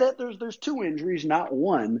I get it. There's two injuries, not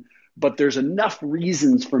one. But there's enough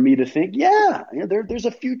reasons for me to think, there's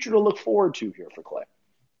a future to look forward to here for Clay.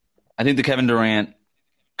 I think the Kevin Durant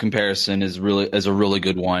comparison is a really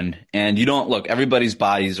good one. And everybody's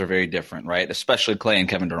bodies are very different, right? Especially Clay and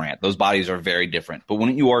Kevin Durant. Those bodies are very different. But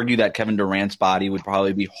wouldn't you argue that Kevin Durant's body would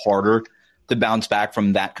probably be harder to bounce back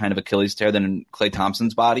from that kind of Achilles tear than Klay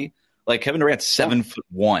Thompson's body? Like Kevin Durant's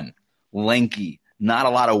 7'1", lanky, not a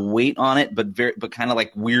lot of weight on it, but kind of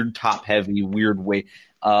like weird top heavy, weird weight,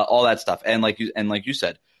 all that stuff. And like you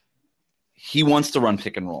said, he wants to run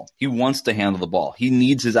pick and roll. He wants to handle the ball. He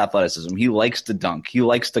needs his athleticism. He likes to dunk. He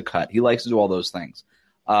likes to cut. He likes to do all those things.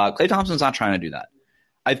 Klay Thompson's not trying to do that.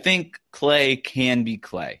 I think Clay can be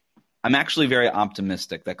Clay. I'm actually very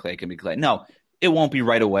optimistic that Clay can be Clay. No, it won't be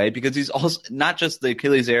right away because he's also not just the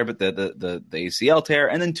Achilles tear, but the ACL tear,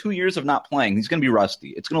 and then 2 years of not playing. He's going to be rusty.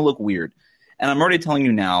 It's going to look weird. And I'm already telling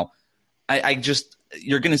you now,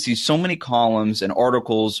 you're going to see so many columns and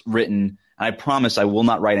articles written and I promise I will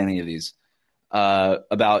not write any of these,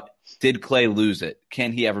 about did Clay lose it?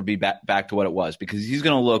 Can he ever be back to what it was? Because he's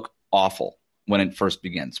going to look awful when it first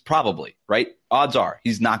begins. Probably, right? Odds are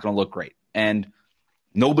he's not going to look great. And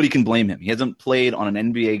nobody can blame him. He hasn't played on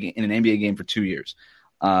an NBA in an NBA game for 2 years.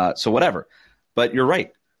 So whatever. But you're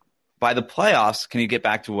right. By the playoffs, can he get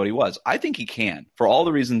back to what he was? I think he can, for all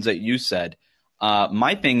the reasons that you said.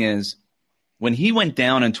 My thing is, when he went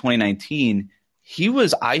down in 2019, he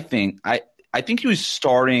was, I think he was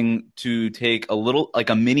starting to take a little, like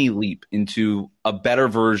a mini leap into a better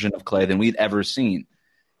version of Clay than we'd ever seen.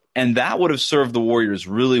 And that would have served the Warriors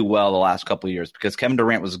really well the last couple of years because Kevin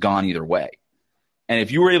Durant was gone either way. And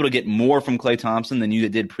if you were able to get more from Klay Thompson than you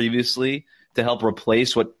did previously to help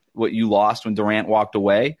replace what you lost when Durant walked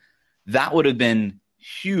away, that would have been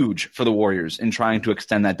huge for the Warriors in trying to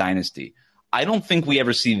extend that dynasty. I don't think we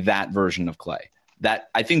ever see that version of Klay.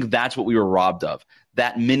 I think that's what we were robbed of,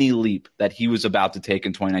 that mini leap that he was about to take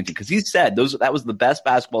in 2019. Because he said that was the best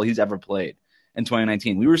basketball he's ever played in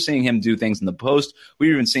 2019. We were seeing him do things in the post. We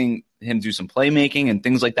were even seeing him do some playmaking and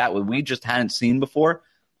things like that we just hadn't seen before.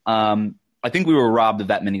 I think we were robbed of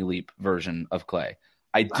that mini leap version of Klay.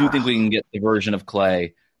 I do think we can get the version of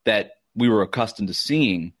Klay that we were accustomed to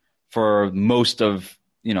seeing for most of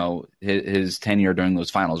his tenure during those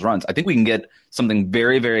finals runs. I think we can get something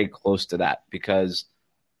very, very close to that because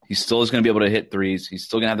he still is going to be able to hit threes. He's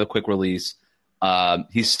still going to have the quick release.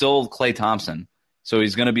 He's still Klay Thompson, so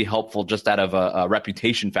he's going to be helpful just out of a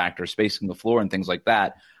reputation factor, spacing the floor and things like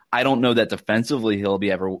that. I don't know that defensively he'll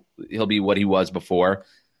be what he was before,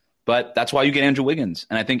 but that's why you get Andrew Wiggins,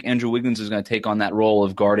 and I think Andrew Wiggins is going to take on that role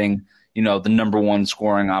of guarding, the number one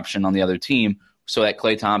scoring option on the other team, so that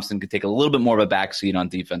Klay Thompson could take a little bit more of a backseat on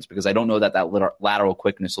defense because I don't know that lateral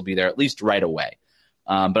quickness will be there at least right away.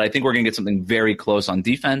 But I think we're going to get something very close on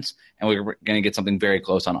defense, and we're going to get something very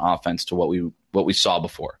close on offense to what we saw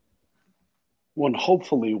before. Well, and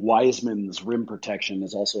hopefully Wiseman's rim protection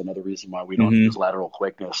is also another reason why we don't use lateral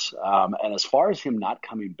quickness. And as far as him not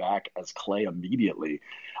coming back as Klay immediately,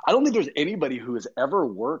 I don't think there's anybody who has ever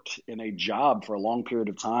worked in a job for a long period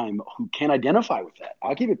of time who can identify with that.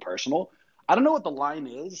 I'll keep it personal. I don't know what the line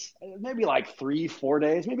is, maybe like 3-4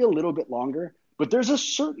 days, maybe a little bit longer. But there's a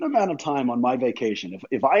certain amount of time on my vacation.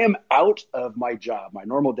 If I am out of my job, my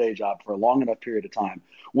normal day job, for a long enough period of time,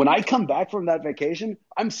 when I come back from that vacation,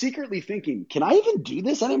 I'm secretly thinking, can I even do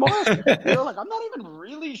this anymore? I'm not even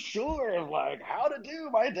really sure of how to do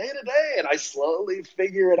my day to day. And I slowly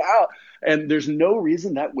figure it out. And there's no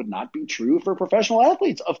reason that would not be true for professional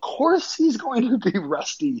athletes. Of course, he's going to be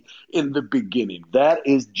rusty in the beginning. That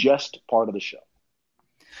is just part of the show.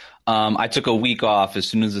 I took a week off as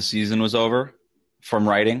soon as the season was over from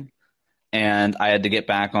writing, and I had to get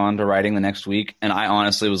back on to writing the next week. And I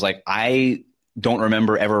honestly was like, I don't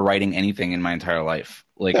remember ever writing anything in my entire life.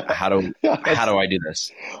 How do I do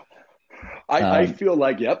this? I feel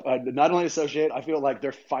like, I not only associate, I feel like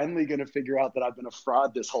they're finally going to figure out that I've been a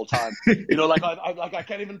fraud this whole time. I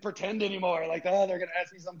can't even pretend anymore. They're going to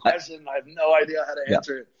ask me some question. I have no idea how to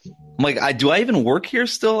answer it. I'm like, do I even work here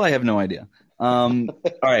still? I have no idea. All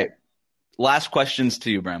right. Last questions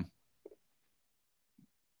to you, Bram.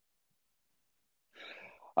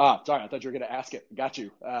 Sorry, I thought you were going to ask it. Got you.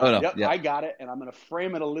 No. I got it, and I'm going to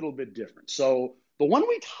frame it a little bit different. So the one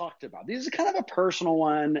we talked about, this is kind of a personal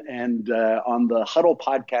one, and on the Huddle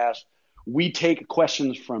podcast, we take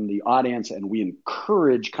questions from the audience, and we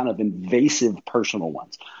encourage kind of invasive personal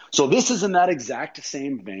ones. So this is in that exact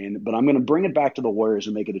same vein, but I'm going to bring it back to the Warriors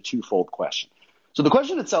and make it a twofold question. So the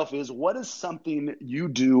question itself is, what is something you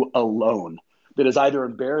do alone that is either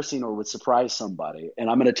embarrassing or would surprise somebody? And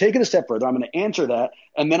I'm going to take it a step further. I'm going to answer that,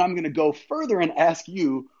 and then I'm going to go further and ask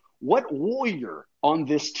you, what Warrior on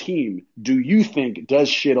this team do you think does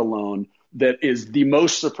shit alone that is the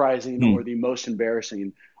most surprising or the most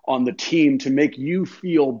embarrassing on the team to make you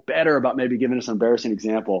feel better about maybe giving us an embarrassing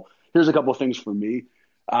example? Here's a couple of things for me.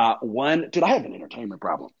 One, dude, I have an entertainment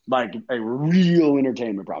problem, like a real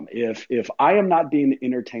entertainment problem. If I am not being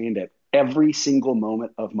entertained at every single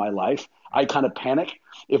moment of my life, I kind of panic.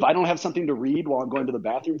 If I don't have something to read while I'm going to the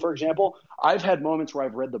bathroom, for example, I've had moments where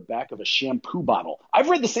I've read the back of a shampoo bottle. I've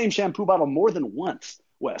read the same shampoo bottle more than once,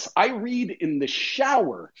 Wes. I read in the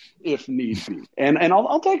shower if need be. And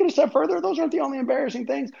I'll take it a step further. Those aren't the only embarrassing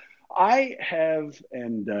things. I have,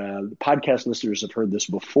 and podcast listeners have heard this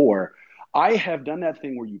before, I have done that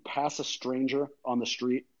thing where you pass a stranger on the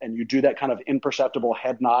street and you do that kind of imperceptible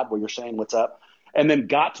head nod where you're saying what's up, and then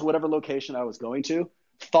got to whatever location I was going to,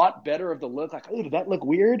 thought better of the look, like, oh, did that look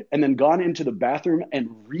weird? And then gone into the bathroom and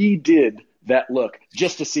redid that look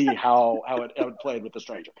just to see how it played with the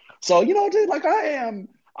stranger. So, dude,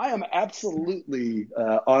 I am absolutely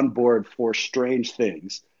on board for strange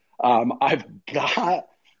things. I've got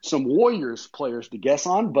some Warriors players to guess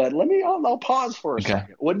on, but I'll pause for a Okay.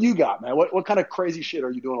 second. What do you got, man? What kind of crazy shit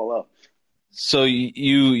are you doing alone? So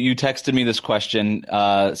you texted me this question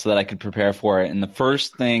so that I could prepare for it, and the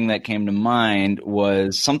first thing that came to mind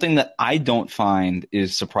was something that I don't find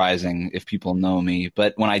is surprising if people know me,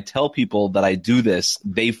 but when I tell people that I do this,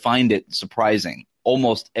 they find it surprising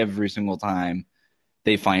almost every single time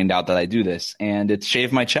they find out that I do this, and it's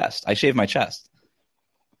shave my chest. I shave my chest,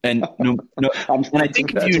 and and I think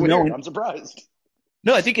if That's you know weird. I'm surprised.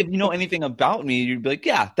 No, I think if you know anything about me, you'd be like,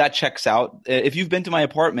 yeah, that checks out. If you've been to my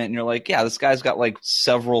apartment and you're like, yeah, this guy's got like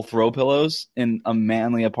several throw pillows in a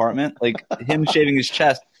manly apartment, like him shaving his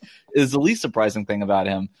chest is the least surprising thing about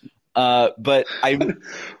him. But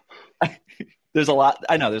there's a lot.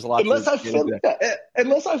 I know there's a lot. Unless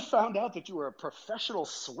I found out that you were a professional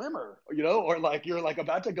swimmer, or like you're like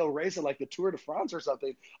about to go race at like the Tour de France or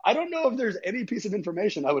something. I don't know if there's any piece of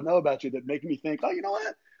information I would know about you that make me think, oh, you know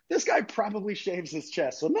what? This guy probably shaves his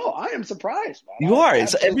chest. So no, I am surprised, man. You are.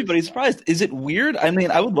 It's everybody's surprised. Is it weird? I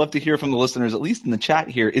mean, I would love to hear from the listeners, at least in the chat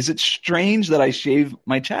here. Is it strange that I shave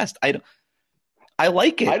my chest? I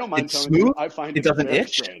like it. I don't mind it's telling smooth. you. I find it doesn't very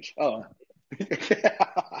itch. strange. Oh,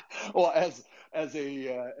 well, as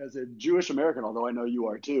a Jewish American, although I know you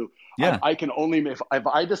are too, Yeah. I can only if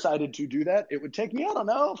I decided to do that, it would take me, I don't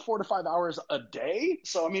know, 4 to 5 hours a day.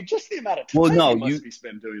 So I mean, just the amount of time you must be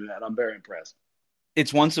spent doing that. I'm very impressed.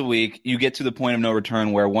 It's once a week. You get to the point of no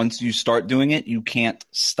return where once you start doing it, you can't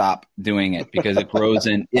stop doing it because it grows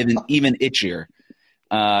in even itchier.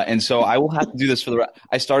 And so I will have to do this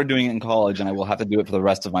I started doing it in college, and I will have to do it for the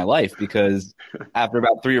rest of my life because after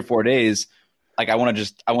about 3 or 4 days, like I want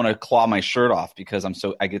to claw my shirt off because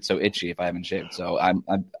I get so itchy if I haven't shaved. So I'm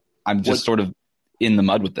just sort of in the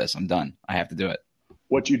mud with this. I'm done. I have to do it.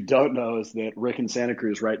 What you don't know is that Rick in Santa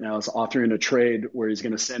Cruz right now is authoring a trade where he's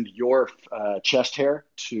going to send your chest hair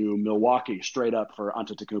to Milwaukee straight up for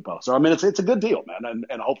Antetokounmpo. So I mean, it's a good deal, man,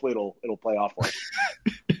 and hopefully it'll play off for you.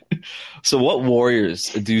 So what Warriors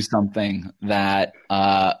do something that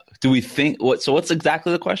do we think? What's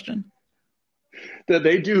exactly the question? That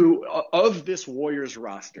they do of this Warriors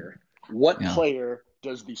roster. What player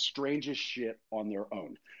does the strangest shit on their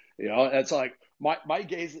own? It's like my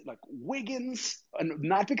gaze like Wiggins, and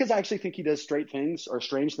not because I actually think he does straight things or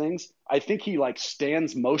strange things. I think he like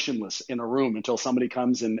stands motionless in a room until somebody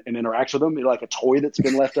comes and interacts with him, like a toy that's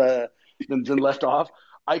been left off.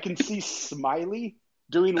 I can see Smiley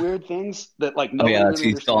doing weird things that like nobody really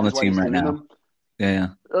he's still on the team right now. them. Yeah.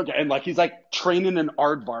 Okay, and like he's like training an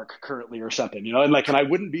aardvark currently or something, and I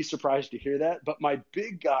wouldn't be surprised to hear that. But my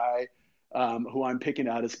big guy, who I'm picking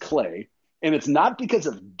out, is Clay. And it's not because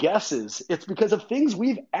of guesses. It's because of things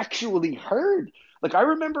we've actually heard. Like I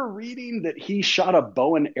remember reading that he shot a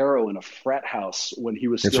bow and arrow in a frat house when he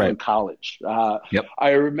was still in college. Yep.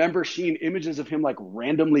 I remember seeing images of him like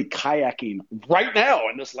randomly kayaking right now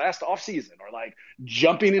in this last off season, or like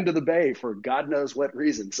jumping into the bay for God knows what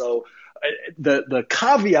reason. So the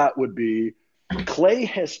caveat would be Clay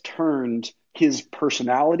has turned his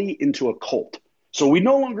personality into a cult. So we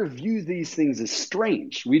no longer view these things as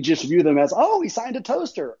strange. We just view them as, oh, he signed a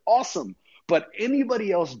toaster. Awesome. But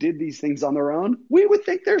anybody else did these things on their own, we would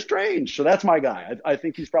think they're strange. So that's my guy. I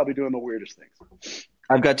think he's probably doing the weirdest things.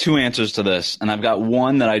 I've got two answers to this, and I've got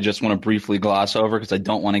one that I just want to briefly gloss over because I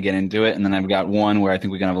don't want to get into it, and then I've got one where I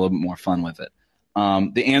think we can have a little bit more fun with it.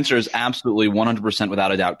 The answer is absolutely 100%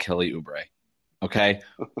 without a doubt Kelly Oubre. Okay?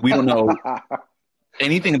 We don't know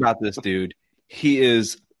anything about this dude. He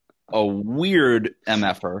is a weird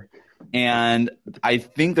MFer, and I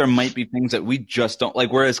think there might be things that we just don't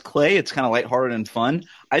like. Whereas Clay, it's kind of lighthearted and fun.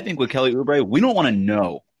 I think with Kelly Oubre, we don't want to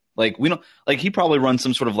know. Like we don't like he probably runs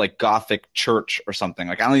some sort of like gothic church or something.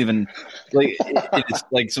 Like I don't even like it's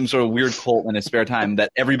like some sort of weird cult in his spare time that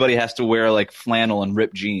everybody has to wear like flannel and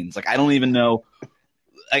ripped jeans. Like I don't even know.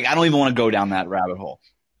 Like I don't even want to go down that rabbit hole.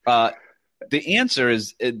 The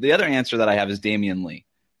other answer that I have is Damian Lee,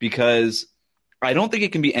 because I don't think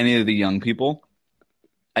it can be any of the young people.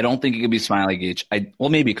 I don't think it could be Smiley Gage. Well,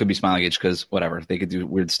 maybe it could be Smiley Gage because whatever, they could do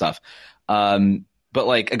weird stuff. But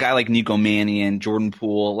like a guy like Nico Mannion, Jordan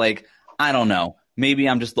Poole, like I don't know. Maybe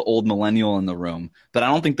I'm just the old millennial in the room, but I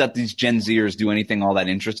don't think that these Gen Zers do anything all that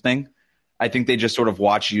interesting. I think they just sort of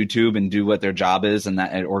watch YouTube and do what their job is, and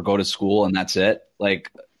that, or go to school, and that's it. Like,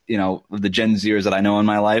 you know, the Gen Zers that I know in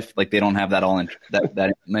my life, like they don't have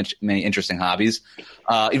that many interesting hobbies.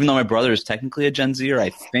 Even though my brother is technically a Gen Zer,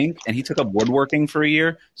 I think, and he took up woodworking for a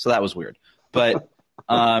year, so that was weird. But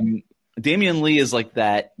Damian Lee is like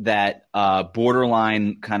that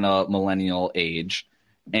borderline kind of millennial age,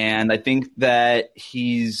 And I think that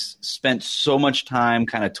he's spent so much time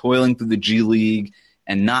kind of toiling through the G League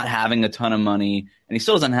and not having a ton of money. And he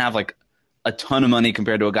still doesn't have like a ton of money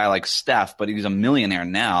compared to a guy like Steph, but he's a millionaire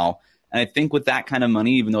now. And I think with that kind of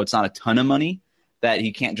money, even though it's not a ton of money, that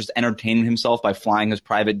he can't just entertain himself by flying his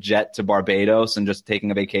private jet to Barbados and just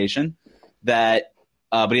taking a vacation. But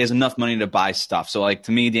he has enough money to buy stuff. So like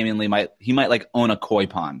to me, Damian Lee might like own a koi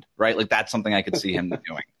pond, right? Like that's something I could see him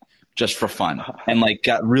doing just for fun, and like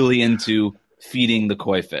got really into feeding the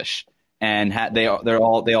koi fish. And they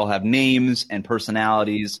all have names and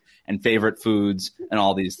personalities and favorite foods and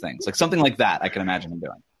all these things. Like something like that, I can imagine him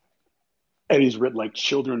doing. And he's written like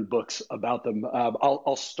children books about them.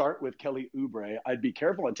 I'll start with Kelly Oubre. I'd be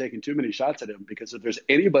careful on taking too many shots at him, because if there's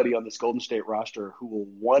anybody on this Golden State roster who will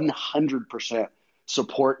 100%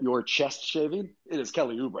 support your chest shaving, it is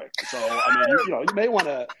Kelly Oubre. So I mean,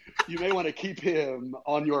 you may want to keep him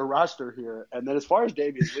on your roster here. And then as far as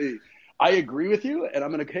Damian Lee, I agree with you, and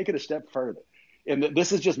I'm going to take it a step further. And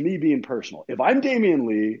this is just me being personal. If I'm Damian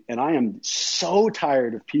Lee and I am so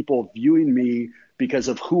tired of people viewing me because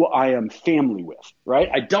of who I am family with, right?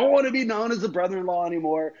 I don't want to be known as a brother-in-law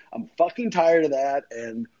anymore. I'm fucking tired of that.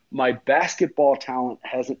 And my basketball talent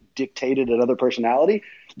hasn't dictated another personality,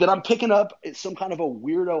 then I'm picking up some kind of a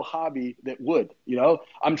weirdo hobby that would,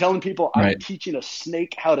 I'm telling people I'm teaching a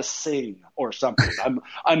snake how to sing or something.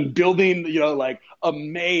 I'm building, like a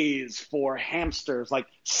maze for hamsters, like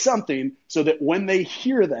something, so that when they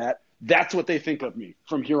hear that, that's what they think of me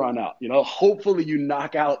from here on out. Hopefully you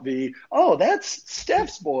knock out that's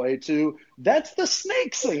Steph's boy to that's the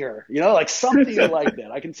snake singer, like something like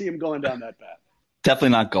that. I can see him going down that path. Definitely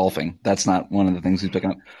not golfing. That's not one of the things he's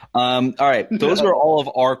picking up. All right. Those are all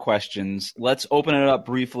of our questions. Let's open it up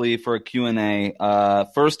briefly for a Q&A.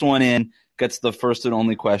 First one in gets the first and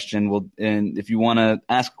only question. And if you want to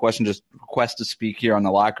ask a question, just request to speak here on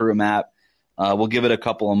the Locker Room app. We'll give it a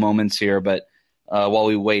couple of moments here, but while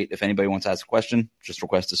we wait, if anybody wants to ask a question, just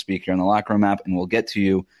request to speak here on the Locker Room app, and we'll get to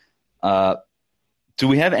you. Do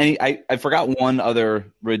we have any? I forgot one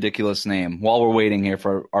other ridiculous name while we're waiting here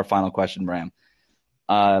for our final question, Bram.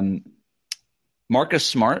 Marcus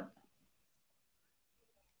Smart.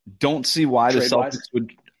 Don't see why the Celtics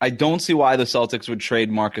would. I don't see why the Celtics would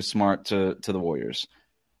trade Marcus Smart to the Warriors.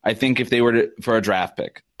 I think if they were for a draft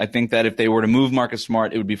pick, I think that if they were to move Marcus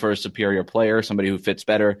Smart, it would be for a superior player, somebody who fits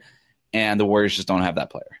better, and the Warriors just don't have that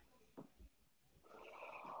player.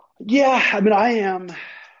 Yeah, I mean,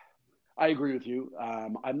 I agree with you.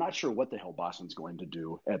 I'm not sure what the hell Boston's going to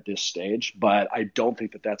do at this stage, but I don't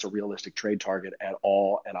think that that's a realistic trade target at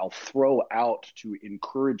all. And I'll throw out to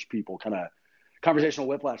encourage people, kind of conversational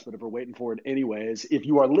whiplash, but if we're waiting for it anyways, if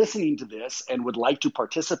you are listening to this and would like to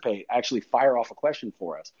participate, actually fire off a question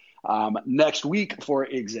for us. Next week, for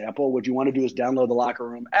example, what you want to do is download the Locker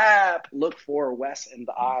Room app, look for Wes and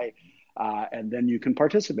I, and then you can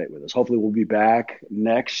participate with us. Hopefully we'll be back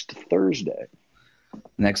next Thursday.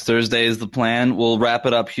 Next Thursday is the plan. We'll wrap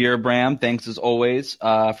it up here, Bram. Thanks as always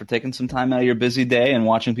for taking some time out of your busy day and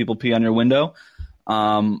watching people pee on your window.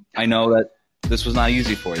 I know that this was not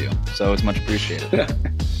easy for you, so it's much appreciated.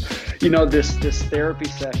 This therapy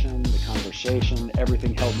session, the conversation,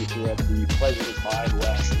 everything helped me through it. The pleasure was mine,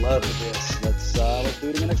 Wes. Love this. Let's do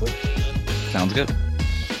it again next week. Sounds good.